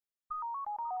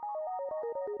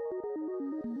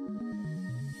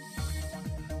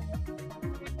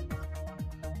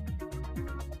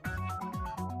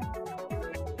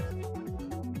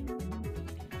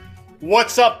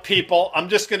What's up, people? I'm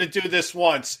just going to do this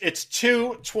once. It's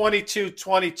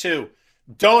 2/22/22.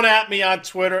 Don't at me on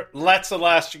Twitter. That's the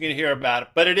last you're going to hear about it.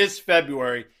 But it is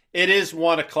February. It is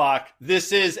 1 o'clock.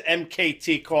 This is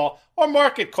MKT Call or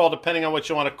Market Call, depending on what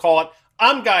you want to call it.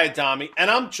 I'm Guy Adami,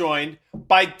 and I'm joined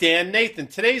by Dan Nathan.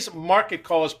 Today's Market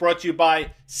Call is brought to you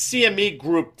by CME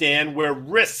Group, Dan, where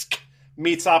risk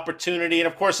meets opportunity. And,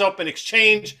 of course, Open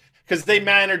Exchange, because they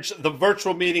manage the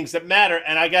virtual meetings that matter.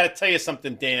 And I got to tell you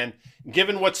something, Dan.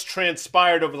 Given what's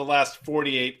transpired over the last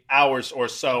 48 hours or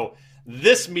so,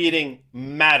 this meeting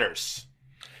matters.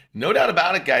 No doubt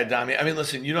about it, Guy Adami. I mean,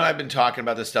 listen, I've been talking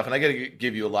about this stuff, and I got to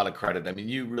give you a lot of credit. I mean,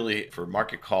 you really, for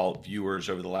Market Call viewers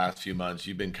over the last few months,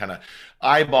 you've been kind of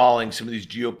eyeballing some of these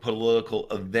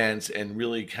geopolitical events and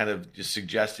really kind of just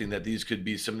suggesting that these could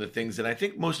be some of the things that I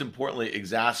think most importantly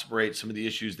exacerbate some of the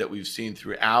issues that we've seen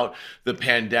throughout the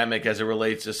pandemic as it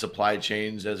relates to supply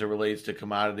chains, as it relates to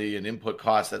commodity and input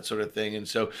costs, that sort of thing. And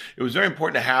so it was very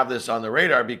important to have this on the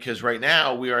radar because right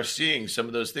now we are seeing some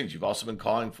of those things. You've also been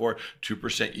calling for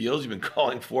 2% yields. You've been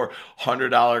calling for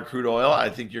 $100 crude oil. I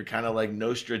think you're kind of like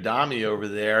Nostradamus over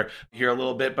there here a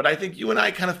little bit. But I think you and I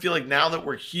kind of feel like now that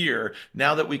we're here,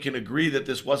 now that we can agree that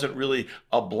this wasn't really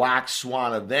a black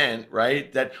swan event,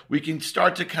 right? That we can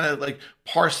start to kind of like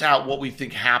parse out what we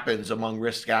think happens among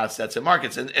risk assets and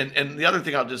markets. And the other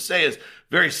thing I'll just say is,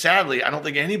 very sadly, I don't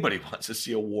think anybody wants to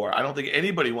see a war. I don't think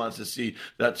anybody wants to see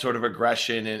that sort of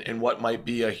aggression and what might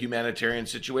be a humanitarian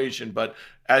situation. But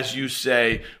as you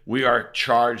say, we are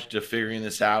charged to figuring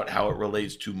this out, how it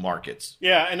relates to markets.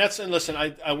 Yeah, and listen,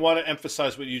 I want to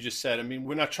emphasize what you just said. I mean,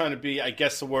 we're not trying to be, I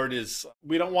guess the word is,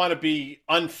 we don't want to be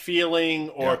unfeeling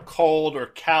or cold or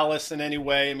callous in any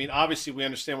way. I mean, obviously we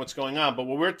understand what's going on, but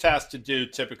what we're tasked to do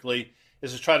typically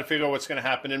is to try to figure out what's going to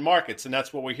happen in markets. And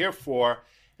that's what we're here for.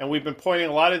 And we've been pointing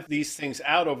a lot of these things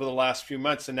out over the last few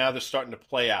months, and now they're starting to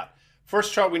play out.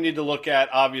 First chart we need to look at,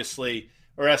 obviously,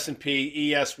 are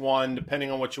S&P, ES1,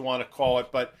 depending on what you want to call it.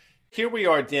 But here we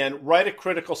are, Dan, right at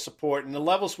critical support. And the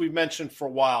levels we've mentioned for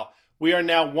a while, we are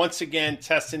now once again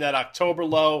testing that October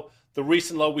low, the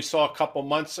recent low we saw a couple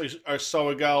months or so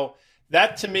ago.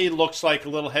 That, to me, looks like a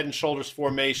little head and shoulders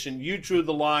formation. You drew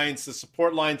the lines, the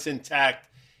support line's intact.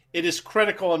 It is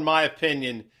critical, in my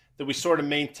opinion, that we sort of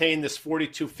maintain this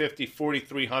 4,250,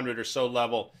 4,300 or so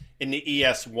level in the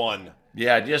ES1.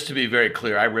 Yeah, just to be very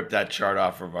clear, I ripped that chart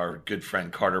off of our good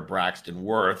friend Carter Braxton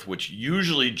Worth, which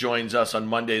usually joins us on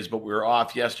Mondays, but we were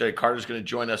off yesterday. Carter's going to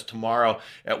join us tomorrow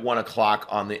at 1 o'clock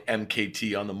on the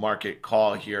MKT, on the Market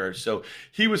Call here. So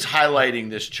he was highlighting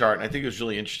this chart, and I think it was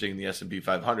really interesting in the S&P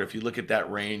 500. If you look at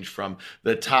that range from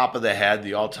the top of the head,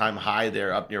 the all-time high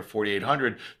there up near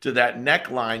 4,800, to that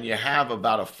neckline, you have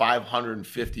about a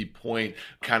 550-point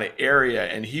kind of area.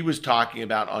 And he was talking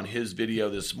about on his video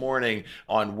this morning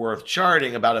on Worth charting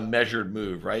about a measured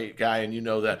move, right, Guy? And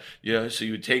so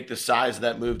you would take the size of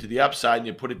that move to the upside and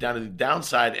you put it down to the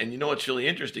downside. And you know what's really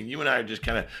interesting? You and I are just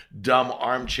kind of dumb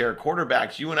armchair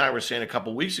quarterbacks. You and I were saying a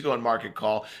couple weeks ago in Market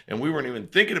Call, and we weren't even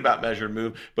thinking about measured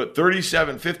move, but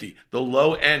 3750, the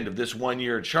low end of this 1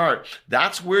 year chart,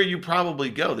 that's where you probably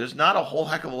go. There's not a whole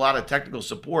heck of a lot of technical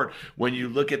support when you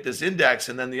look at this index.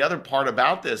 And then the other part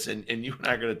about this, and you and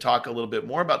I are going to talk a little bit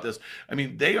more about this, I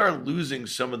mean, they are losing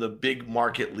some of the big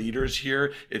market leaders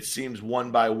here, it seems,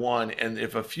 one by one. And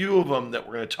if a few of them that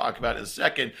we're going to talk about in a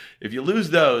second, if you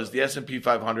lose those, the S&P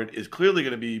 500 is clearly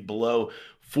going to be below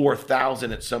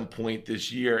 4,000 at some point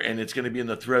this year, and it's going to be in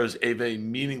the throes of a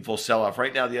meaningful sell-off.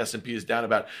 Right now, the S&P is down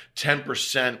about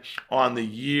 10% on the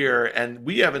year, and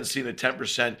we haven't seen a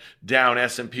 10% down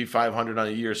S&P 500 on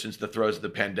a year since the throes of the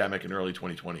pandemic in early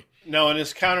 2020. No, and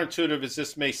as counterintuitive as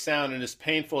this may sound and as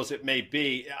painful as it may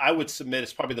be, I would submit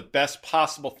it's probably the best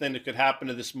possible thing that could happen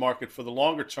to this market for the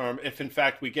longer term if, in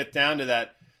fact, we get down to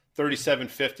that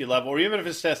 3750 level, or even if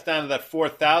it's just down to that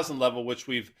 4,000 level, which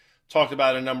we've talked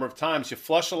about a number of times. You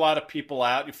flush a lot of people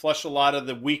out. You flush a lot of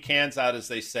the weak hands out, as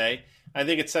they say. I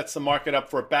think it sets the market up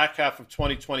for a back half of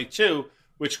 2022,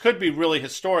 which could be really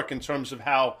historic in terms of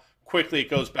how quickly it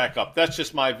goes back up. That's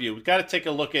just my view. We've got to take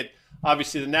a look at,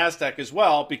 obviously, the NASDAQ as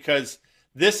well, because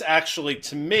this actually,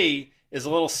 to me, is a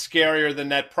little scarier than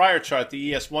that prior chart,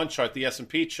 the ES1 chart, the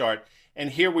S&P chart. And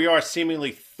here we are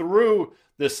seemingly through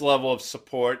this level of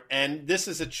support. And this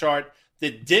is a chart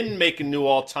that didn't make a new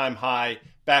all-time high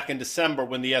back in December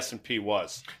when the S&P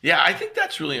was. Yeah, I think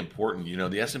that's really important.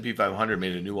 The S&P 500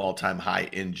 made a new all-time high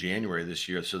in January this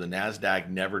year, so the NASDAQ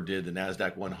never did, the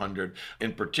NASDAQ 100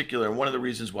 in particular. And one of the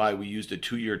reasons why we used a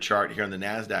 2-year chart here on the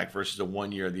NASDAQ versus a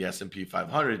 1-year of the S&P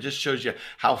 500, it just shows you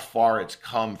how far it's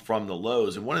come from the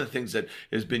lows. And one of the things that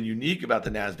has been unique about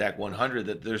the NASDAQ 100,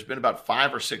 that there's been about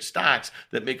 5 or 6 stocks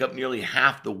that make up nearly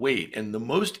half the weight. And the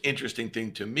most interesting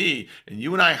thing to me, and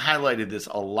you and I highlighted this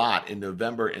a lot in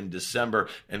November and December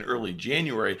and early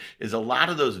January, is a lot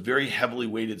of those very heavily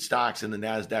weighted stocks in the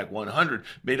NASDAQ 100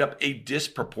 made up a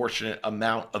disproportionate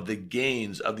amount of the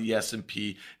gains of the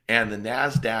S&P and the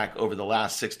NASDAQ over the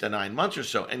last 6 to 9 months or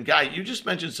so. And Guy, you just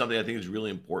mentioned something I think is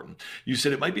really important. You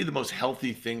said it might be the most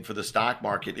healthy thing for the stock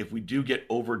market if we do get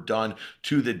overdone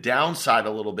to the downside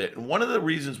a little bit. And one of the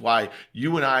reasons why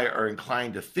you and I are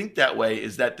inclined to think that way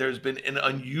is that there's been an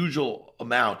unusual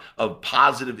amount of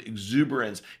positive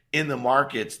exuberance in the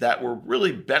markets that were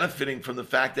really benefiting from the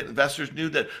fact that investors knew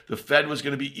that the Fed was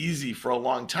going to be easy for a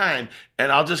long time. And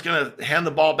I'm just going to hand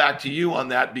the ball back to you on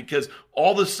that, because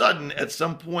all of a sudden, at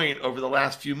some point over the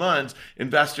last few months,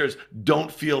 investors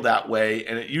don't feel that way.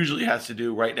 And it usually has to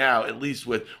do right now, at least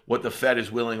with what the Fed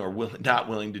is willing or not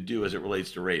willing to do as it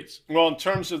relates to rates. Well, in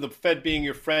terms of the Fed being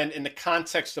your friend, in the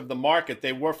context of the market,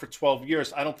 they were for 12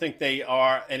 years. I don't think they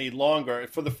are any longer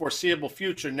for the foreseeable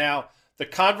future. Now, the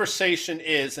conversation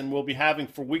is, and we'll be having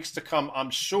for weeks to come,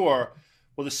 I'm sure,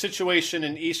 will the situation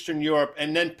in Eastern Europe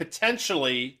and then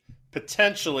potentially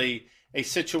a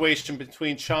situation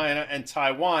between China and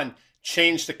Taiwan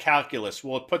change the calculus?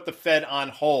 Will it put the Fed on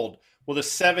hold? Will the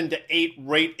 7 to 8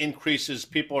 rate increases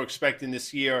people are expecting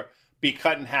this year be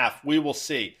cut in half? We will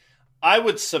see. I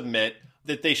would submit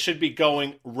that they should be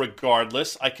going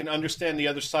regardless. I can understand the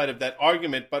other side of that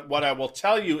argument, but what I will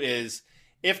tell you is,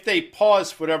 if they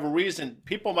pause for whatever reason,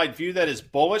 people might view that as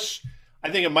bullish.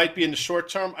 I think it might be in the short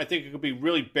term. I think it could be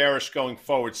really bearish going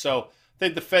forward. So I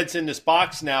think the Fed's in this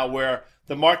box now where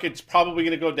the market's probably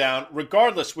going to go down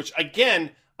regardless, which, again,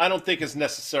 I don't think is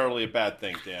necessarily a bad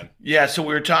thing, Dan. Yeah, so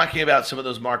we were talking about some of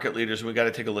those market leaders, and we got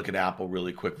to take a look at Apple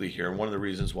really quickly here. And one of the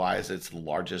reasons why is it's the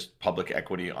largest public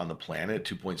equity on the planet,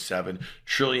 $2.7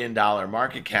 trillion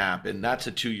market cap, and that's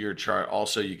a 2-year chart.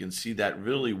 Also, you can see that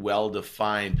really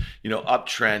well-defined,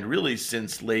 uptrend really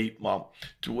since late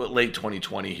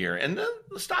 2020 here. And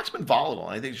the stock's been volatile.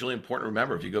 I think it's really important to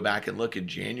remember, if you go back and look at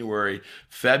January,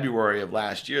 February of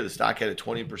last year, the stock had a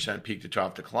 20% peak to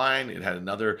trough decline. It had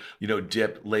another,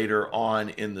 dip later on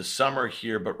in the summer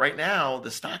here. But right now,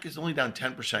 the stock is only down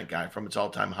 10%, Guy, from its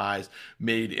all-time highs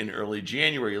made in early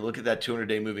January. You look at that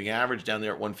 200-day moving average down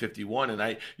there at 151,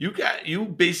 and you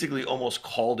basically almost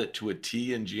called it to a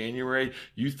T in January.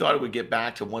 You thought it would get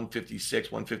back to 156,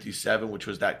 157, which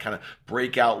was that kind of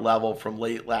breakout level from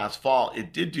late last fall.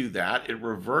 It did do that. It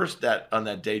reversed that on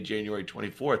that day, January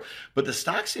 24th. But the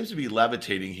stock seems to be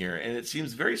levitating here, and it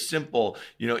seems very simple.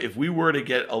 If we were to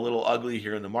get a little ugly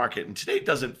here in the market, and today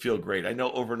doesn't feel great. I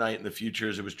know overnight in the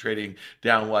futures it was trading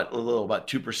down about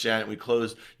 2%. We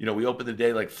closed, we opened the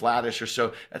day like flattish or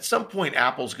so. At some point,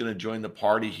 Apple's going to join the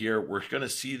party here. We're going to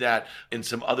see that in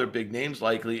some other big names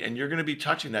likely, and you're going to be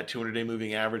touching that 200-day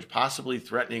moving average, possibly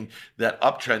threatening that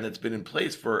uptrend that's been in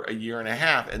place for a year and a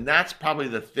half. And that's probably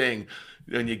the thing.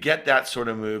 When you get that sort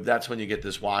of move, that's when you get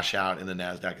this washout in the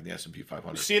NASDAQ and the S&P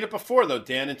 500. We've seen it before, though,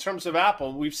 Dan. In terms of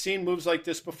Apple, we've seen moves like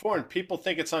this before, and people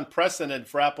think it's unprecedented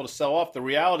for Apple to sell off. The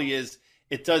reality is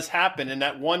it does happen, and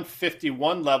that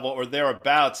 151 level or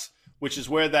thereabouts, which is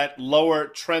where that lower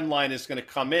trend line is going to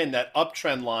come in, that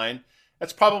uptrend line,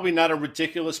 that's probably not a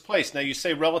ridiculous place. Now, you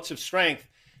say relative strength.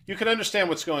 You can understand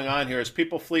what's going on here as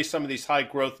people flee some of these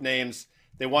high-growth names.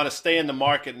 They want to stay in the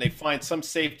market, and they find some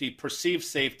safety, perceived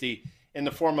safety, in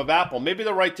the form of Apple. Maybe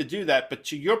they're right to do that, but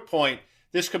to your point,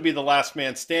 this could be the last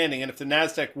man standing. And if the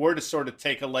NASDAQ were to sort of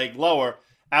take a leg lower,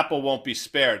 Apple won't be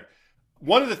spared.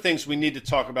 One of the things we need to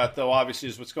talk about, though, obviously,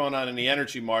 is what's going on in the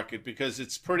energy market, because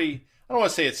it's pretty, I don't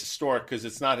want to say it's historic because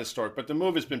it's not historic, but the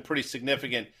move has been pretty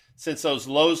significant since those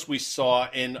lows we saw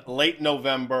in late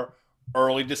November,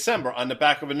 early December, on the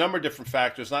back of a number of different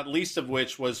factors, not least of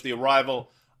which was the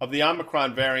arrival of the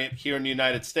Omicron variant here in the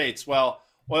United States. Well,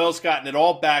 oil's gotten it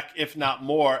all back, if not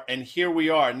more, and here we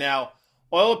are. Now,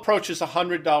 oil approaches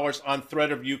 $100 on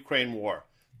threat of Ukraine war.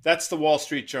 That's the Wall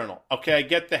Street Journal. Okay, I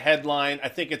get the headline. I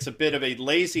think it's a bit of a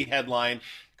lazy headline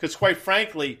because, quite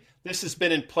frankly, this has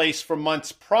been in place for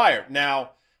months prior.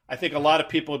 Now, I think a lot of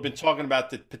people have been talking about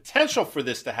the potential for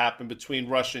this to happen between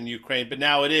Russia and Ukraine, but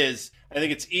now it is. I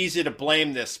think it's easy to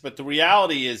blame this, but the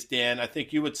reality is, Dan, I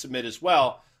think you would submit as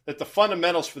well, that the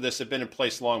fundamentals for this have been in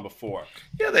place long before.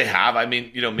 Yeah, they have. I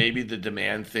mean, maybe the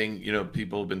demand thing,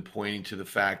 people have been pointing to the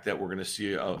fact that we're going to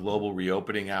see a global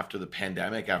reopening after the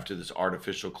pandemic, after this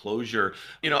artificial closure.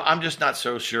 I'm just not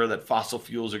so sure that fossil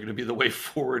fuels are going to be the way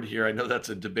forward here. I know that's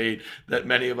a debate that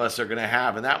many of us are going to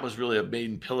have. And that was really a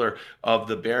main pillar of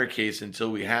the bear case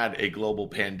until we had a global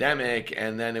pandemic.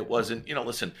 And then it wasn't,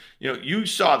 listen, you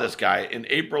saw this guy in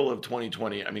April of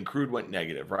 2020. I mean, crude went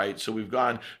negative, right? So we've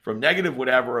gone from negative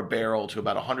whatever a barrel to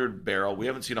about 100 barrel. We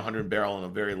haven't seen 100 barrel in a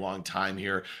very long time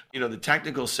here. The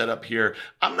technical setup here,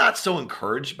 I'm not so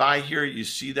encouraged by here. You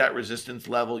see that resistance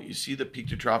level. You see the peak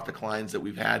to trough declines that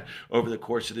we've had over the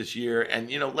course of this year.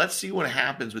 And, let's see what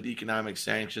happens with economic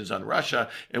sanctions on Russia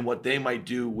and what they might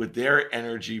do with their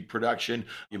energy production.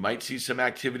 You might see some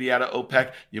activity out of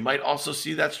OPEC. You might also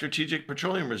see that strategic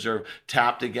petroleum reserve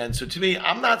tapped again. So to me,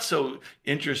 I'm not so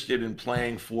interested in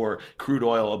playing for crude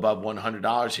oil above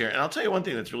 $100 here. And I'll tell you one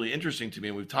thing that's really interesting to me,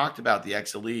 and we've talked about the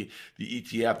XLE, the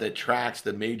ETF that tracks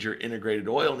the major integrated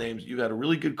oil names. You had a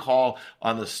really good call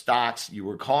on the stocks. You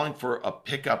were calling for a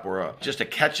pickup or just a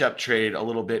catch-up trade a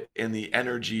little bit in the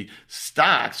energy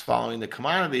stocks following the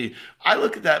commodity. I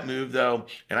look at that move, though,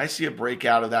 and I see a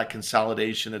breakout of that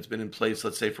consolidation that's been in place,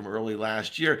 let's say, from early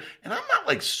last year. And I'm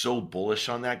not so bullish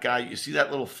on that guy. You see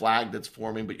that little flag that's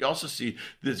forming, but you also see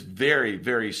this very,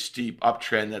 very steep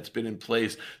uptrend that's been in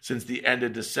place since the end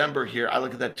of December here. I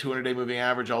look at that 200-day moving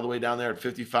average all the way down there at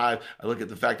 55. I look at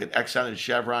the fact that Exxon and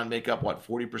Chevron make up,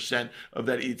 40% of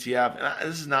that ETF. And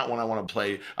this is not one I want to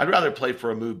play. I'd rather play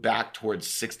for a move back towards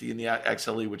 60 in the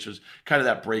XLE, which was kind of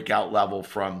that breakout level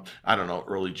from,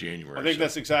 early January. I think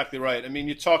that's exactly right. I mean,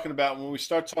 you're talking about when we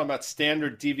start talking about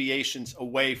standard deviations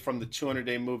away from the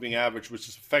 200-day moving average, which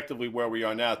is effectively where we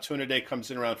are now. 200-day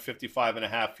comes in around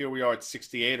 55.5. Here we are at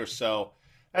 68 or so.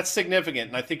 That's significant.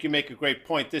 And I think you make a great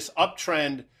point. This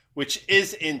uptrend, which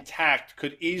is intact,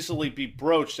 could easily be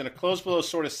broached, and a close below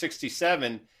sort of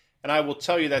 67. And I will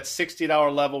tell you that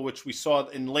 $60 level, which we saw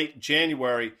in late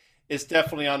January, is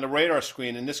definitely on the radar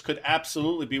screen. And this could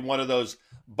absolutely be one of those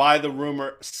buy the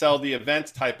rumor, sell the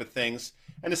event type of things.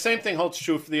 And the same thing holds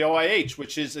true for the OIH,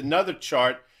 which is another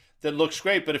chart that looks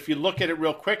great. But if you look at it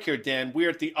real quick here, Dan, we're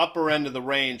at the upper end of the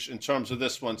range in terms of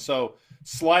this one. So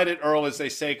slide it early, as they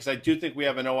say, because I do think we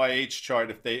have an OIH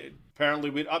chart. If they apparently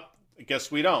we'd up, I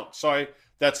guess we don't. Sorry,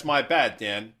 that's my bad,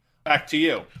 Dan. Back to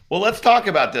you. Well, let's talk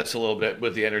about this a little bit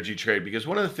with the energy trade, because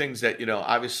one of the things that,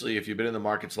 obviously, if you've been in the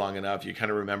markets long enough, you kind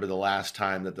of remember the last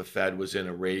time that the Fed was in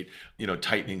a rate,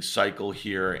 tightening cycle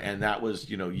here. And that was,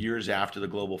 years after the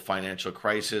global financial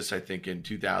crisis. I think in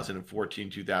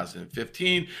 2014,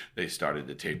 2015, they started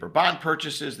to taper bond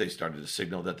purchases. They started to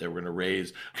signal that they were going to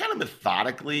raise kind of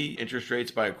methodically interest rates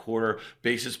by a quarter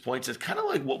basis points. It's kind of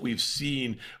like what we've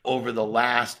seen over the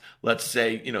last, let's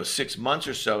say, 6 months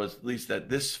or so, at least that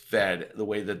this Fed, the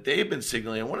way that they've been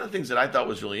signaling. And one of the things that I thought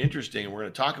was really interesting, and we're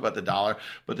going to talk about the dollar,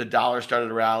 but the dollar started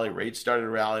to rally, rates started to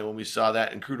rally when we saw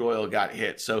that, and crude oil got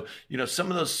hit. So,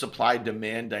 some of those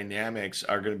supply-demand dynamics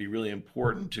are going to be really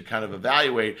important to kind of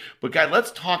evaluate. But, guys,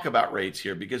 let's talk about rates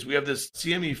here, because we have this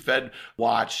CME Fed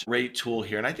Watch rate tool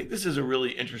here, and I think this is a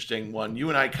really interesting one. You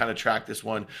and I kind of track this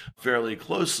one fairly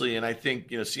closely, and I think,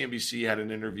 CNBC had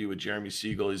an interview with Jeremy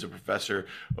Siegel. He's a professor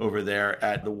over there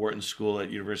at the Wharton School at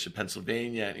University of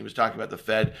Pennsylvania, and he was talking about the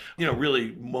Fed,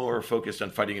 really more focused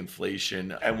on fighting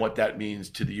inflation and what that means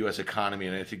to the U.S. economy.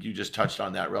 And I think you just touched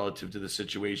on that relative to the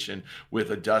situation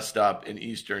with a dust up in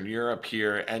Eastern Europe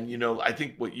here. And, I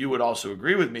think what you would also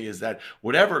agree with me is that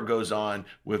whatever goes on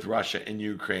with Russia and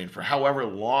Ukraine, for however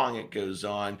long it goes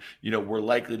on, we're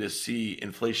likely to see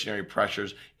inflationary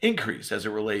pressures increase as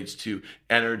it relates to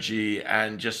energy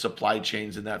and just supply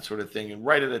chains and that sort of thing. And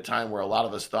right at a time where a lot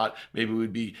of us thought maybe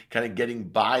we'd be kind of getting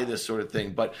by this sort of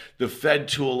thing. But the Fed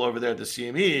tool over there at the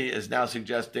CME is now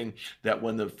suggesting that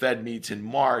when the Fed meets in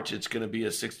March, it's going to be a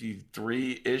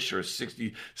 63-ish or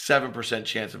 67%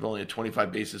 chance of only a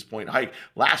 25 basis point hike.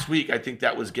 Last week, I think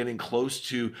that was getting close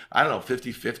to,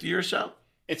 50-50 or so.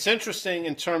 It's interesting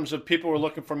in terms of people were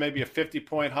looking for maybe a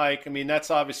 50-point hike. I mean, that's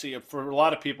obviously, for a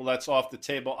lot of people, that's off the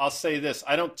table. I'll say this.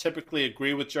 I don't typically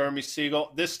agree with Jeremy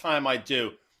Siegel. This time I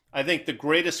do. I think the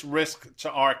greatest risk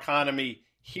to our economy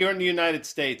here in the United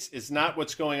States is not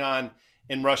what's going on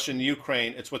in Russia and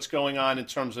Ukraine. It's what's going on in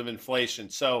terms of inflation.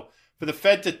 So for the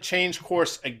Fed to change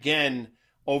course again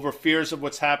over fears of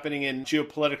what's happening in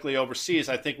geopolitically overseas,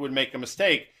 I think would make a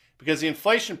mistake, because the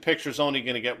inflation picture is only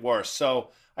going to get worse. So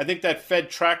I think that Fed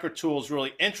tracker tool is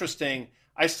really interesting.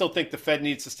 I still think the Fed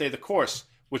needs to stay the course,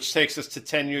 which takes us to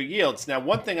 10-year yields. Now,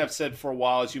 one thing I've said for a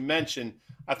while, as you mentioned,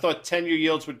 I thought 10-year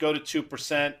yields would go to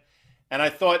 2%. And I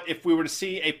thought if we were to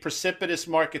see a precipitous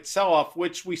market sell-off,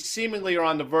 which we seemingly are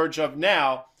on the verge of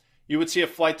now, you would see a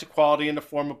flight to quality in the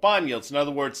form of bond yields. In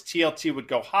other words, TLT would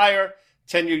go higher,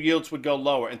 10-year yields would go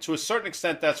lower. And to a certain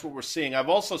extent, that's what we're seeing. I've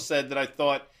also said that I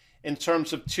thought in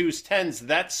terms of 2s, 10s,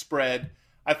 that spread,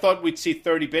 I thought we'd see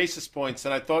 30 basis points,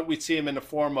 and I thought we'd see them in the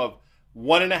form of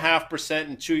 1.5%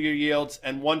 in 2-year yields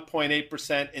and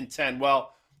 1.8% in 10.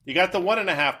 Well, you got the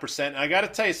 1.5%, and I got to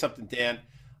tell you something, Dan.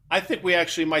 I think we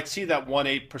actually might see that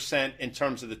 1.8% in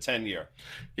terms of the 10-year.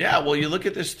 Yeah, well, you look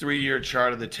at this 3-year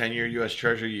chart of the 10-year U.S.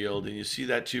 Treasury yield, and you see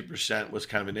that 2% was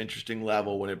kind of an interesting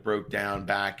level when it broke down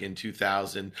back in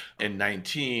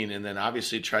 2019, and then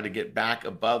obviously tried to get back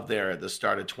above there at the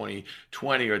start of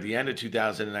 2020 or the end of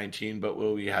 2019. But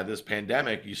when we had this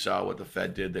pandemic, you saw what the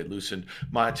Fed did. They loosened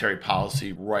monetary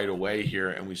policy right away here,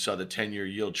 and we saw the 10-year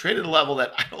yield trade at a level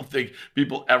that I don't think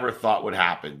people ever thought would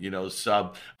happen,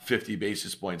 sub 50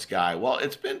 basis points guy. Well,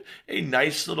 it's been a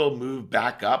nice little move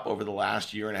back up over the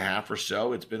last year and a half or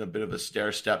so. It's been a bit of a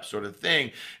stair step sort of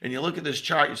thing. And you look at this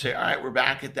chart, you say, all right, we're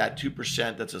back at that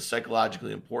 2%. That's a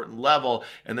psychologically important level.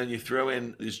 And then you throw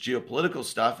in this geopolitical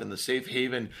stuff and the safe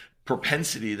haven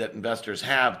propensity that investors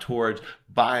have towards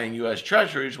buying U.S.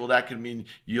 Treasuries, well, that could mean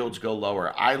yields go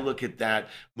lower. I look at that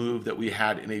move that we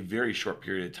had in a very short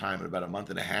period of time, in about a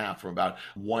month and a half, from about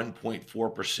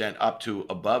 1.4% up to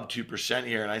above 2%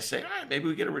 here. And I say, all right, maybe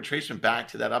we get a retracement back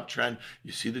to that uptrend.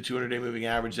 You see the 200-day moving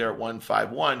average there at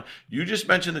 151. You just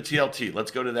mentioned the TLT.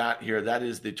 Let's go to that here. That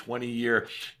is the 20-year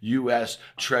U.S.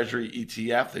 Treasury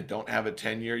ETF. They don't have a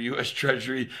 10-year U.S.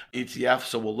 Treasury ETF.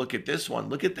 So we'll look at this one.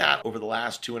 Look at that over the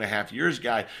last 2.5 years,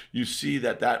 guy. You see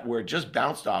that where it just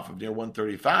bounced off of near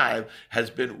 135 has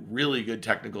been really good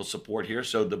technical support here.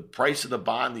 So the price of the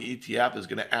bond, the ETF, is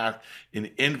going to act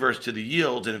in inverse to the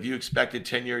yields. And if you expected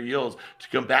 10-year yields to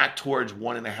come back towards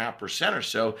 1.5% or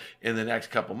so in the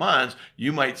next couple months,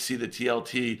 you might see the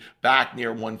TLT back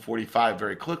near 145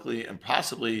 very quickly and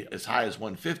possibly as high as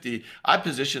 150. I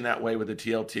position that way with the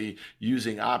TLT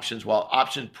using options. While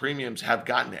option premiums have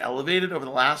gotten elevated over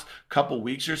the last couple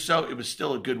weeks or so, it was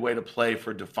still a good way to play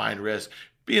for defined risk,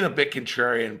 being a bit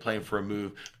contrarian and playing for a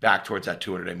move back towards that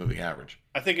 200-day moving average.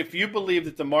 I think if you believe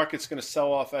that the market's going to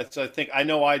sell off, as I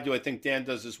know I do, I think Dan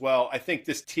does as well, I think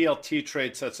this TLT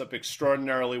trade sets up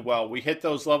extraordinarily well. We hit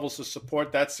those levels of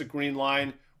support. That's the green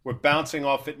line. We're bouncing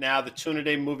off it now. The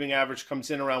 200-day moving average comes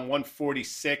in around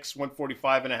 146,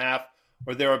 145 and a half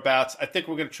or thereabouts. I think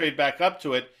we're going to trade back up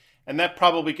to it, and that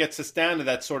probably gets us down to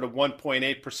that sort of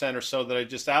 1.8% or so that I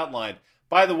just outlined.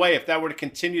 By the way, if that were to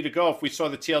continue to go, if we saw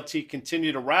the TLT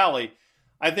continue to rally,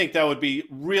 I think that would be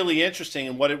really interesting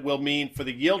in what it will mean for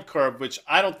the yield curve, which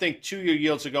I don't think 2-year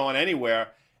yields are going anywhere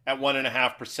at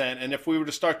 1.5%. And if we were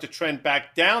to start to trend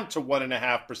back down to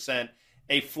 1.5%,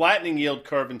 a flattening yield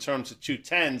curve in terms of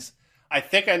 2/10s, I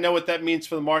think I know what that means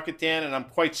for the market, Dan, and I'm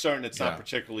quite certain it's not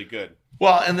particularly good.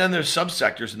 Well, and then there's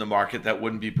subsectors in the market that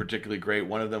wouldn't be particularly great.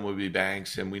 One of them would be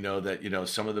banks. And we know that,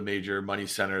 some of the major money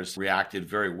centers reacted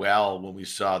very well when we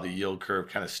saw the yield curve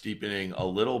kind of steepening a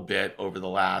little bit over the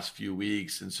last few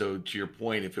weeks. And so to your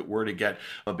point, if it were to get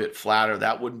a bit flatter,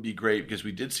 that wouldn't be great because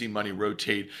we did see money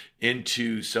rotate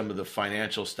into some of the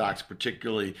financial stocks,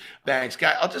 particularly banks.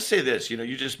 Guy, I'll just say this,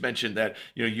 you just mentioned that,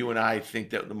 you and I think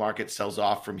that the market sells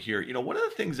off from here. One of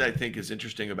the things I think is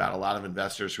interesting about a lot of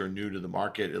investors who are new to the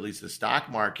market, at least the stock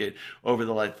market over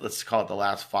the, let's call it the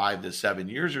last 5 to 7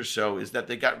 years or so, is that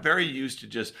they got very used to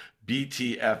just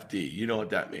BTFD. You know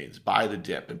what that means, buy the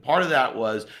dip. And part of that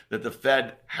was that the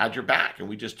Fed had your back, and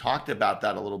we just talked about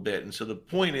that a little bit. And so the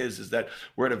point is that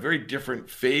we're at a very different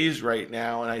phase right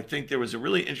now. And I think there was a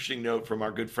really interesting note from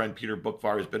our good friend Peter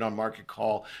Bookvar, who's been on Market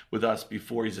Call with us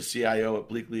before. He's a CIO at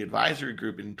Bleakley Advisory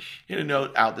Group, and he had a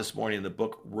note out this morning in the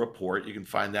book Report. You can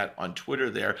find that on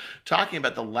Twitter there, talking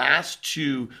about the last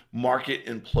 2 market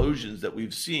implosions that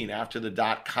we've seen after the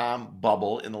dot-com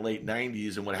bubble in the late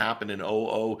 90s and what happened in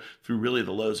 00 through really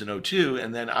the lows in 02,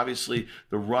 and then obviously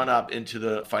the run up into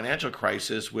the financial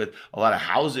crisis with a lot of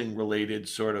housing related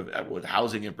sort of, with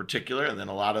housing in particular, and then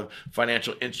a lot of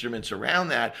financial instruments around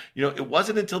that. It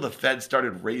wasn't until the Fed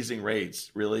started raising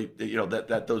rates really,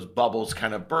 that those bubbles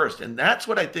kind of burst. And that's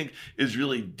what I think is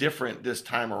really different this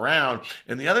time around.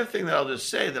 And the other thing that I'll just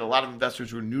say that a lot of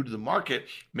investors who are new to the market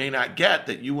may not get,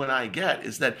 that you and I get,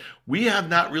 is that we have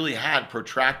not really had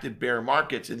protracted bear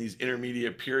markets in these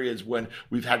intermediate periods when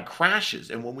we've had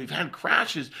crashes. And when we've had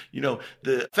crashes,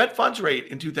 the Fed funds rate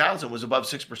in 2000 was above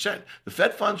 6%. The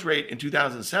Fed funds rate in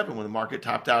 2007, when the market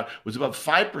topped out, was above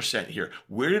 5% here.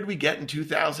 Where did we get in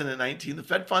 2019? The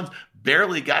Fed funds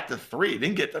barely got to 3. It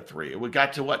didn't get to 3. It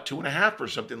got to what, 2.5 or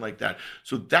something like that.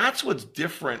 So that's what's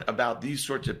different about these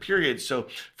sorts of periods. So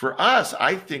for us,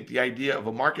 I think the idea of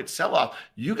a market sell-off,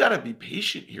 you got to be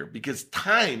patient here because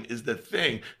time is the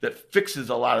thing that fixes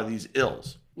a lot of these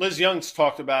ills. Liz Young's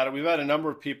talked about it. We've had a number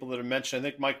of people that have mentioned, I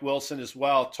think Mike Wilson as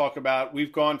well, talk about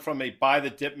we've gone from a buy the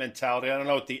dip mentality. I don't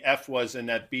know what the F was in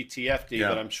that BTFD,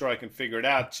 but I'm sure I can figure it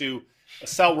out, to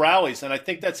sell rallies. And I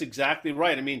think that's exactly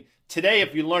right. I mean, today,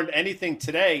 if you learned anything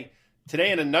today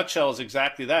in a nutshell is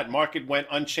exactly that. Market went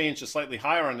unchanged to slightly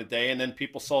higher on the day, and then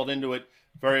people sold into it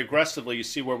very aggressively. You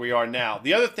see where we are now.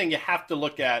 The other thing you have to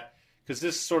look at, because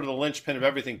this is sort of the linchpin of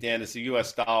everything, Dan, is the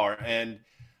U.S. dollar. And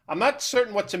I'm not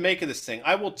certain what to make of this thing.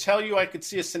 I will tell you I could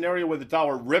see a scenario where the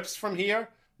dollar rips from here,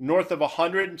 north of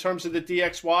 100 in terms of the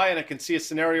DXY, and I can see a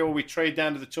scenario where we trade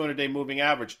down to the 200-day moving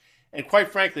average. And quite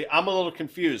frankly, I'm a little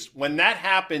confused. When that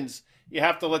happens, you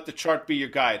have to let the chart be your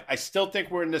guide. I still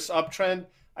think we're in this uptrend.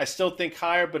 I still think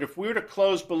higher, but if we were to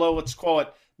close below, let's call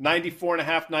it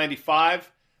 94.5,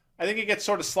 95, I think it gets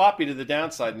sort of sloppy to the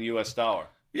downside in the U.S. dollar.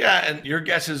 Yeah, and your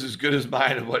guess is as good as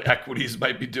mine of what equities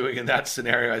might be doing in that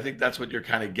scenario. I think that's what you're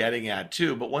kind of getting at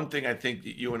too. But one thing I think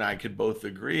that you and I could both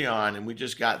agree on, and we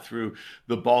just got through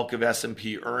the bulk of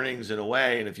S&P earnings in a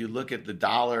way, and if you look at the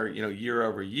dollar, year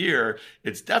over year,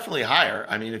 it's definitely higher.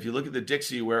 I mean, if you look at the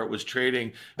Dixie where it was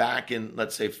trading back in,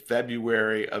 let's say,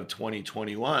 February of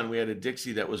 2021, we had a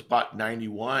Dixie that was bought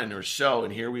 91 or so,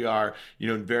 and here we are,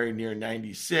 very near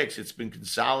 96. It's been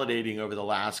consolidating over the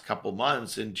last couple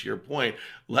months, and to your point,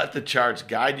 let the charts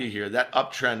guide you here. That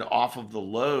uptrend off of the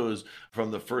lows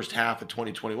from the first half of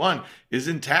 2021 is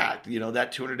intact.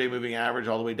 That 200-day moving average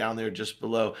all the way down there just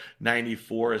below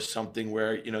 94 is something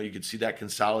where, you could see that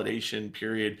consolidation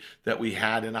period that we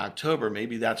had in October.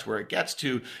 Maybe that's where it gets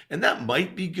to. And that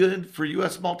might be good for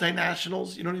U.S.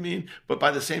 multinationals, you know what I mean? But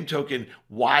by the same token,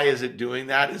 why is it doing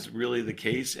that is really the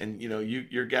case. And,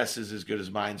 your guess is as good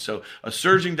as mine. So a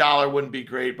surging dollar wouldn't be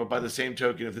great. But by the same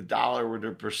token, if the dollar were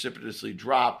to precipitously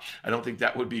drop, I don't think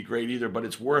that would be great either. But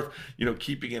it's worth,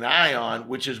 keeping an eye on,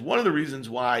 which is one of the reasons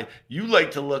why you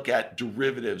like to look at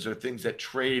derivatives or things that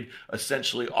trade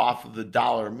essentially off of the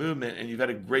dollar movement. And you've had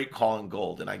a great call on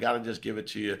gold. And I got to just give it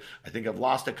to you. I think I've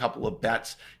lost a couple of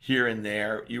bets here and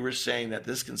there. You were saying that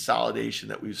this consolidation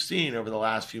that we've seen over the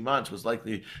last few months was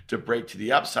likely to break to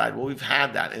the upside. Well, we've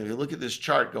had that. And if you look at this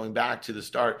chart going back to the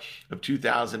start of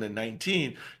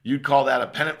 2019, you'd call that a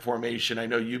pennant formation. I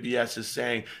know UBS is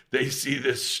saying they see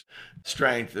this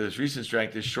strength, this recent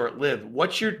strength is short-lived.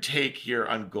 What's your take here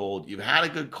on gold? You've had a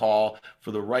good call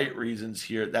for the right reasons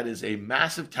here. That is a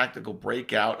massive technical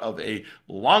breakout of a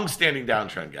long-standing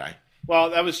downtrend, guy. Well,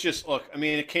 that was just, look, I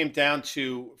mean, it came down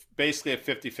to basically a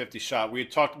 50-50 shot. We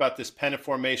had talked about this pennant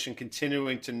formation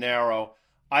continuing to narrow.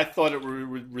 I thought it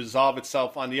would resolve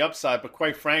itself on the upside, but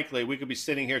quite frankly, we could be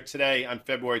sitting here today on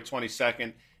February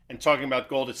 22nd and talking about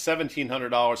gold at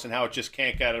 $1,700 and how it just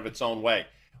can't get out of its own way.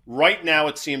 Right now,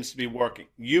 it seems to be working.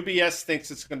 UBS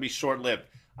thinks it's going to be short-lived.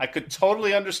 I could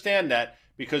totally understand that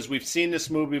because we've seen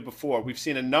this movie before. We've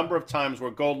seen a number of times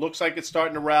where gold looks like it's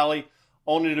starting to rally,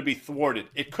 only to be thwarted.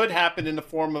 It could happen in the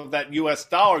form of that U.S.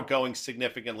 dollar going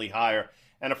significantly higher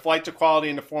and a flight to quality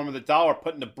in the form of the dollar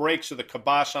putting the brakes or the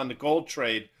kibosh on the gold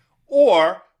trade,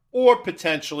 or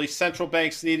potentially central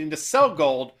banks needing to sell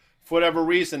gold for whatever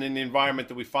reason in the environment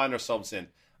that we find ourselves in.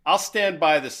 I'll stand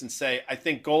by this and say I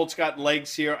think gold's got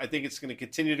legs here. I think it's going to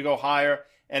continue to go higher.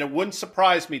 And it wouldn't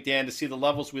surprise me, Dan, to see the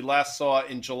levels we last saw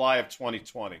in July of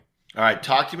 2020. All right,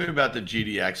 talk to me about the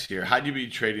GDX here. How'd you be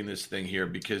trading this thing here?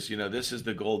 Because, this is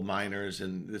the gold miners,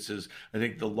 and this is, I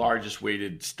think, the largest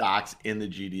weighted stocks in the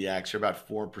GDX. They're about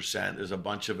 4%. There's a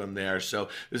bunch of them there. So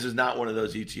this is not one of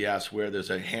those ETFs where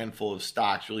there's a handful of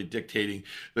stocks really dictating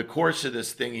the course of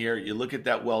this thing here. You look at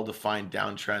that well-defined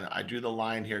downtrend. I drew the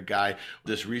line here, Guy.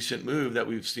 This recent move that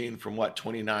we've seen from,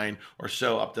 29 or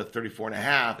so up to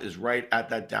 34.5 is right at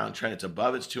that downtrend. It's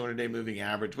above its 200-day moving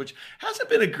average, which hasn't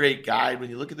been a great guide. When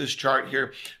you look at this chart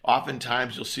here,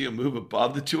 oftentimes you'll see a move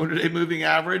above the 200-day moving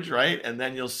average, right? And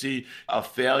then you'll see a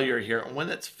failure here. And when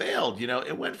it's failed,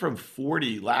 it went from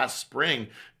 40 last spring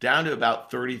down to about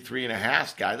 33 and a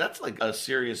half, guy. That's like a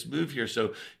serious move here.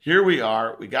 So here we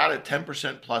are. We got a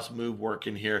 10% plus move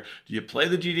working here. Do you play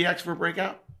the GDX for a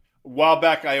breakout? A while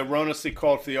back, I erroneously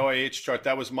called for the OIH chart.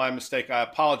 That was my mistake. I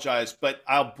apologize. But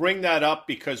I'll bring that up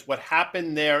because what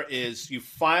happened there is you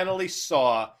finally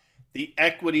saw the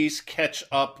equities catch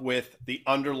up with the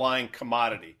underlying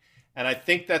commodity. And I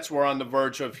think that's what we're on the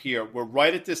verge of here. We're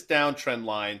right at this downtrend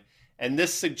line, and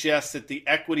this suggests that the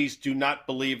equities do not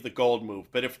believe the gold move.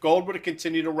 But if gold were to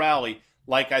continue to rally,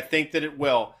 like I think that it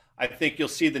will, I think you'll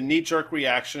see the knee-jerk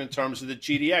reaction in terms of the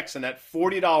GDX. And that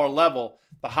 $40 level,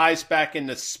 the highs back in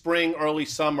the spring, early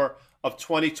summer of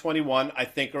 2021, I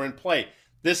think are in play.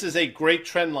 This is a great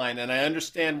trend line, and I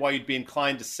understand why you'd be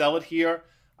inclined to sell it here.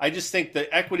 I just think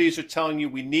the equities are telling you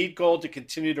we need gold to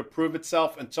continue to prove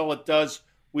itself. Until it does,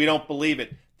 we don't believe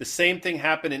it. The same thing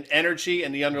happened in energy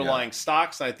and the underlying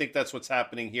stocks, and I think that's what's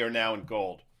happening here now in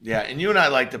gold. Yeah, and you and I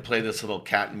like to play this little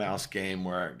cat and mouse game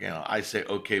where, I say,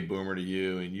 okay, boomer to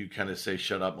you, and you kind of say,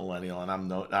 shut up, millennial, and I'm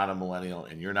not a millennial,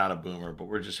 and you're not a boomer, but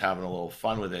we're just having a little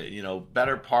fun with it.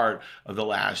 Better part of the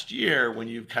last year when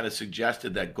you've kind of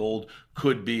suggested that gold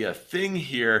could be a thing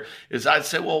here is I'd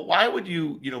say, well, why would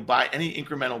you, buy any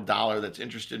incremental dollar that's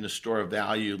interested in a store of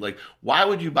value? Like, why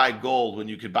would you buy gold when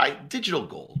you could buy digital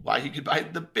gold? Why you could buy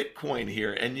the Bitcoin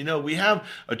here? And, we have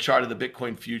a chart of the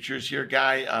Bitcoin futures here,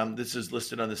 Guy. This is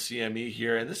listed on the CME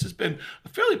here, and this has been a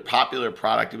fairly popular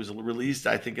product. It was released,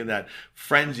 I think, in that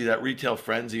frenzy, that retail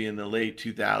frenzy in the late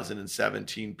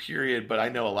 2017 period. But I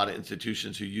know a lot of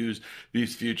institutions who use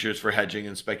these futures for hedging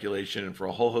and speculation and for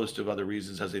a whole host of other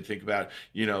reasons as they think about,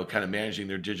 kind of managing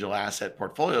their digital asset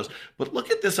portfolios. But look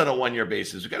at this on a one-year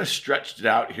basis. We've kind of stretched it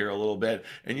out here a little bit,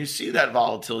 and you see that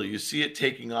volatility. You see it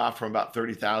taking off from about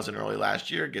 30,000 early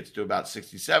last year, gets to about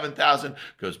 67,000,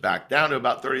 goes back down to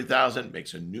about 30,000,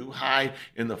 makes a new high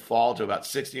in the fall to about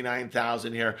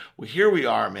 69,000 here. Well, here we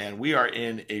are, man. We are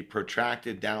in a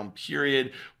protracted down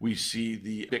period. We see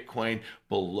the Bitcoin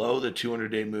below the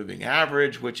 200-day moving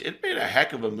average, which it made a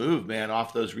heck of a move, man,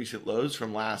 off those recent lows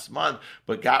from last month,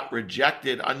 but got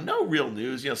rejected on no real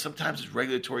news. Sometimes it's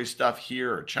regulatory stuff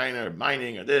here or China or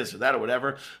mining or this or that or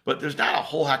whatever, but there's not a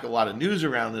whole heck of a lot of news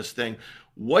around this thing.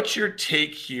 What's your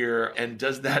take here? And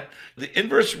does the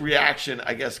inverse reaction,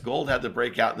 I guess gold had the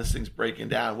breakout and this thing's breaking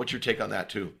down. What's your take on that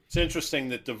too? It's interesting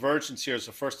that divergence here is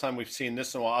the first time we've seen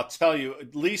this in a while. I'll tell you,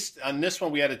 at least on this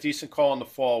one, we had a decent call in the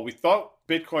fall. We thought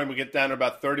Bitcoin would get down to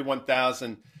about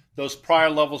 31,000. Those prior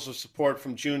levels of support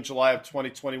from June, July of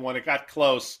 2021, it got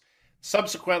close.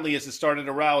 Subsequently, as it started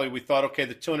to rally, we thought, okay,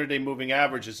 the 200-day moving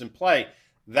average is in play.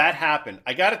 That happened.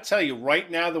 I got to tell you, right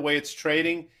now, the way it's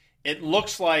trading, it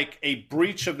looks like a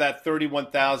breach of that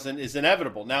 31,000 is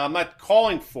inevitable. Now, I'm not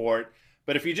calling for it,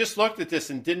 but if you just looked at this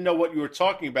and didn't know what you were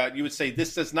talking about, you would say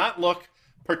this does not look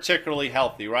particularly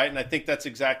healthy, right? And I think that's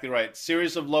exactly right.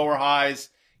 Series of lower highs.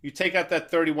 You take out that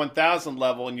 31,000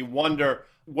 level and you wonder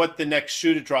what the next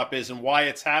shoe to drop is and why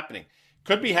it's happening.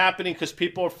 Could be happening because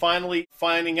people are finally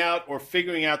finding out or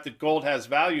figuring out that gold has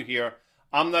value here.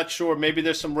 I'm not sure. Maybe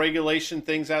there's some regulation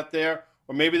things out there,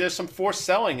 or maybe there's some forced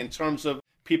selling in terms of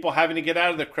people having to get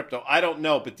out of their crypto. I don't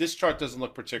know, but this chart doesn't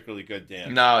look particularly good,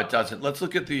 Dan. No, it doesn't. Let's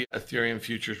look at the Ethereum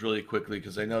futures really quickly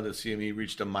because I know that CME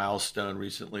reached a milestone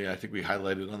recently. I think we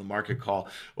highlighted on the market call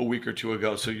a week or two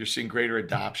ago. So you're seeing greater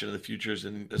adoption of the futures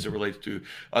as it relates to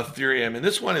Ethereum. And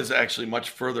this one is actually much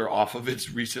further off of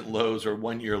its recent lows or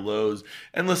one-year lows.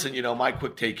 And listen, my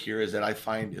quick take here is that I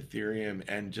find Ethereum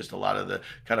and just a lot of the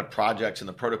kind of projects and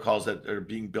the protocols that are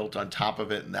being built on top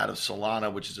of it, and that of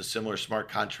Solana, which is a similar smart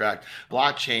contract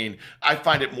blockchain, I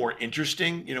find it more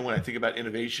interesting, when I think about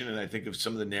innovation and I think of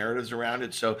some of the narratives around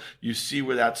it. So you see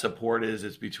where that support is.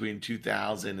 It's between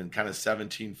 2,000 and kind of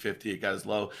 1,750. It got as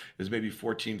low as maybe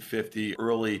 1,450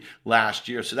 early last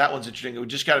year. So that one's interesting. We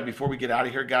just got to, before we get out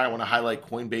of here, Guy, I want to highlight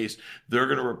Coinbase. They're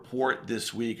going to report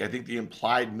this week. I think the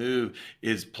implied move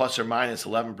is plus or minus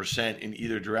 11% in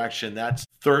either direction. That's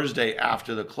Thursday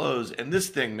after the close. And this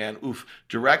thing, man,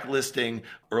 direct listing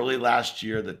early last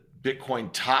year, the Bitcoin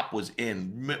top was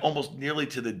in almost nearly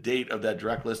to the date of that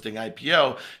direct listing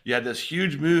IPO. You had this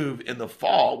huge move in the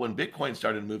fall when Bitcoin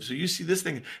started to move. So you see this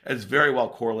thing as very well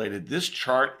correlated. This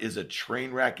chart is a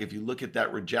train wreck. If you look at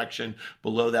that rejection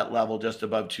below that level, just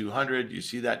above 200, you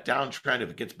see that downtrend. If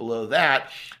it gets below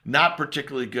that, not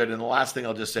particularly good. And the last thing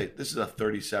I'll just say, this is a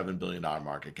 $37 billion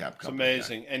market cap company. It's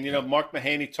amazing. And, Mark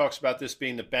Mahaney talks about this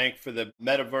being the bank for the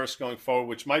metaverse going forward,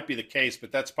 which might be the case,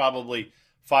 but that's probably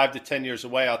 5 to 10 years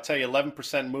away. I'll tell you,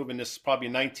 11% move in this is probably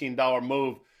a $19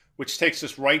 move, which takes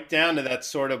us right down to that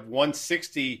sort of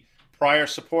 160 prior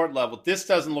support level. This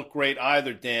doesn't look great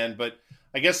either, Dan, but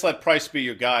I guess let price be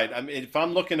your guide. I mean, if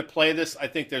I'm looking to play this, I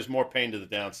think there's more pain to the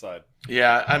downside.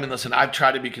 Yeah, I mean, listen, I've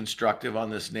tried to be constructive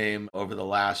on this name over the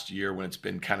last year when it's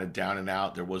been kind of down and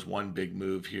out. There was one big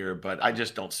move here, but I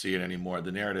just don't see it anymore.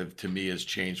 The narrative to me has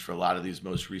changed for a lot of these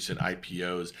most recent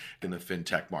IPOs in the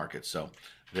fintech market. So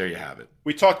there you have it.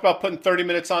 We talked about putting 30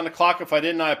 minutes on the clock. If I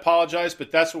didn't, I apologize,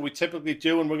 but that's what we typically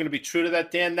do, and we're going to be true to that,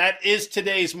 Dan. That is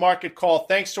today's market call.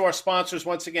 Thanks to our sponsors,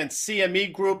 once again,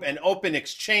 CME Group and Open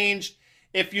Exchange.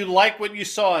 If you like what you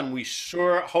saw, and we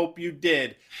sure hope you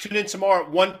did, tune in tomorrow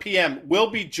at 1 p.m. We'll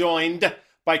be joined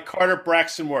by Carter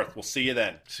Braxton Worth. We'll see you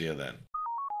then. See you then.